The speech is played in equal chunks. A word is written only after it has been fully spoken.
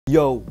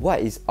Yo, what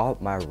is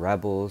up, my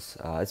rebels?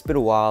 It's been a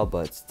while,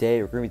 but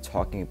today we're going to be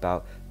talking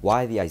about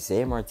why the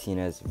Isaiah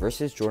Martinez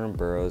versus Jordan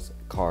Burroughs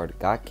card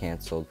got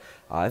canceled,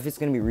 if it's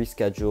going to be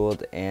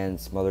rescheduled, and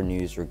some other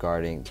news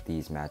regarding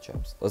these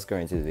matchups. Let's go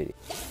into the video.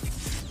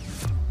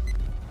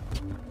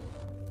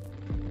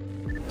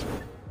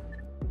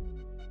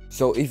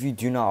 So if you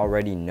do not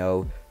already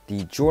know,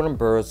 the Jordan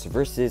Burroughs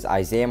versus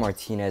Isaiah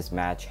Martinez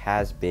match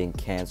has been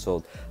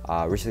canceled.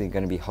 Originally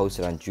going to be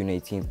hosted on June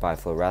 18th by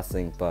Flow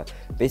Wrestling, but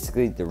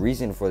basically the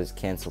reason for this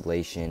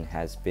cancellation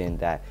has been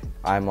that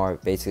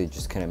Imar basically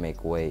just couldn't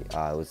make weight.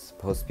 It was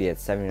supposed to be at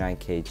 79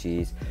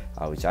 kgs,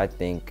 which I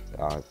think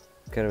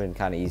could have been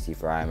kind of easy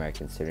for Imar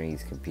considering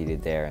he's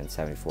competed there in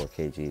 74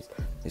 kgs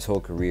his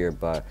whole career,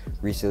 but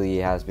recently he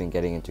has been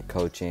getting into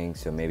coaching,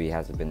 so maybe he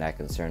hasn't been that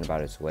concerned about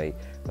his weight.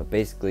 But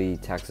basically he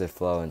texted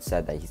Flo and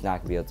said that he's not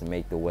going to be able to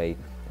make the weight,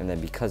 and then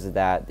because of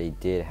that they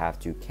did have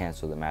to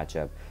cancel the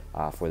matchup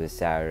for this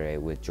Saturday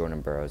with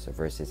Jordan Burroughs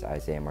versus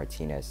Isaiah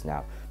Martinez.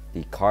 Now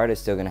the card is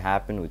still going to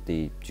happen with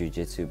the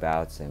jiu-jitsu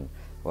bouts and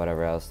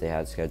whatever else they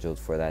had scheduled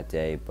for that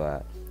day,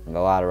 but a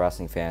lot of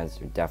wrestling fans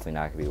are definitely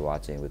not going to be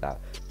watching without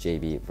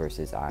JB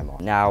versus Imar.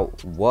 Now,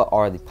 what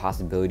are the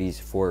possibilities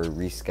for a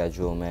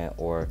reschedulement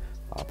or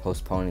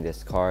postponing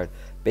this card?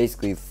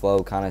 Basically,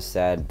 Flo kind of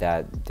said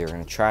that they're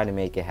going to try to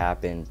make it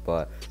happen,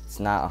 but it's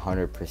not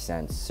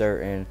 100%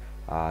 certain,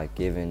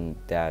 given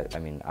that, I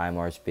mean,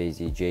 Imar's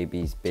busy,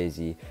 JB's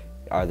busy.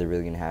 Are they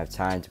really going to have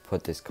time to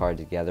put this card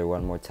together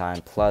one more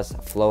time? Plus,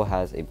 Flo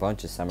has a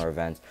bunch of summer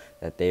events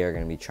that they are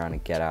going to be trying to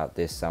get out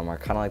this summer,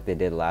 kind of like they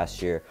did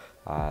last year.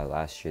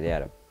 Last year they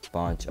had a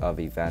bunch of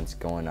events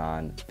going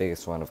on. The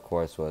biggest one, of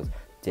course, was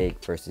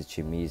Dake versus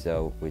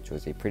Chimizo, which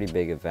was a pretty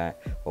big event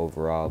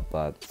overall.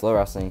 But Flow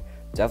Wrestling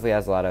definitely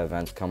has a lot of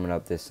events coming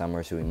up this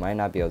summer, so we might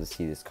not be able to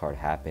see this card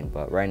happen.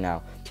 But right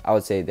now, I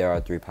would say there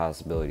are three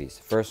possibilities.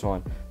 First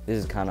one, this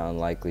is kind of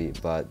unlikely,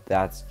 but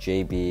that's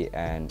JB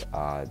and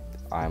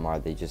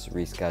Imar. They just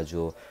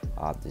reschedule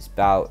this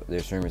bout.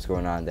 There's rumors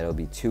going on that it'll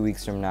be 2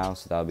 weeks from now,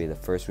 so that'll be the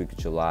first week of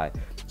July,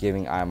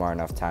 giving Imar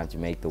enough time to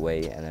make the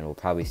weight, and then we'll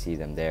probably see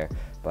them there.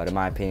 But in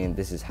my opinion,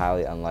 this is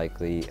highly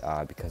unlikely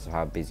because of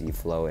how busy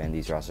Flo and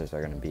these wrestlers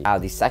are going to be. Now,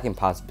 the second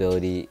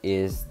possibility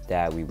is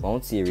that we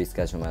won't see a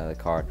reschedulement of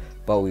the card,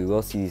 but we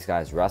will see these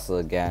guys wrestle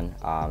again,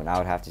 and I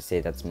would have to say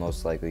that's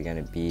most likely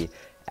going to be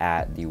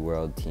at the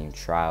World Team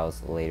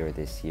Trials later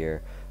this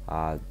year.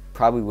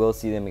 Probably will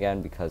see them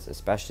again because,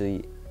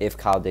 especially if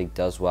Kyle Dake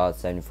does well at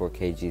 74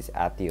 kgs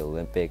at the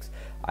Olympics,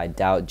 I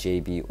doubt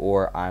JB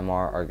or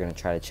Imar are going to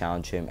try to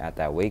challenge him at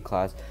that weight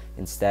class.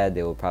 Instead,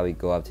 they will probably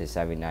go up to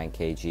 79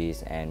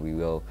 kgs, and we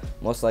will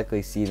most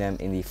likely see them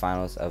in the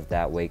finals of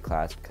that weight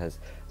class because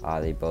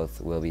they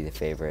both will be the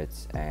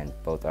favorites and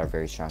both are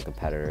very strong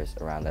competitors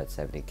around that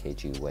 70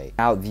 kg weight.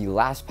 Now, the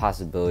last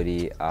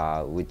possibility,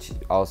 which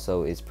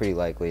also is pretty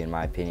likely in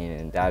my opinion,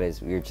 and that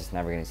is we're just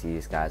never going to see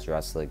these guys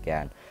wrestle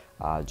again.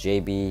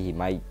 JB, he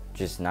might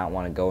just not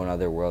want to go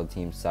another world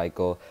team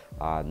cycle,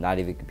 not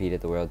even compete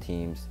at the world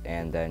teams,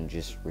 and then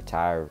just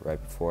retire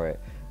right before it.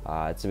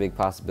 It's a big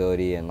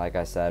possibility, and like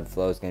I said,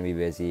 Flo is going to be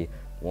busy.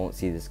 Won't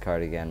see this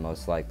card again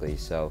most likely,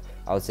 so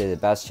I would say the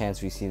best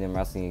chance we see them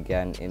wrestling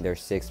again in their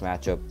sixth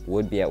matchup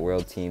would be at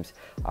World Teams,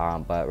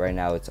 but right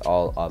now it's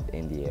all up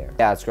in the air.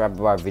 Yeah, let's wrap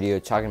up our video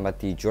talking about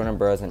the Jordan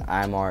Burroughs and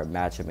Imar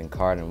matchup and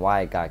card and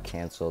why it got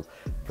canceled.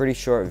 Pretty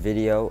short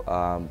video,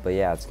 but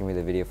yeah, it's gonna be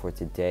the video for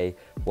today.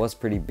 Was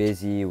pretty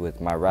busy with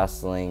my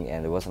wrestling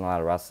and there wasn't a lot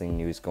of wrestling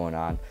news going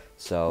on,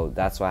 so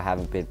that's why I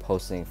haven't been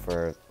posting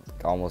for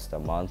almost a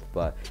month,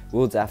 but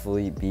we'll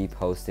definitely be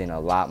posting a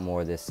lot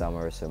more this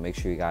summer, so make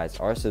sure you guys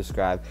are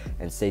subscribed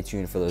and stay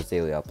tuned for those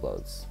daily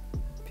uploads.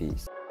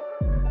 Peace.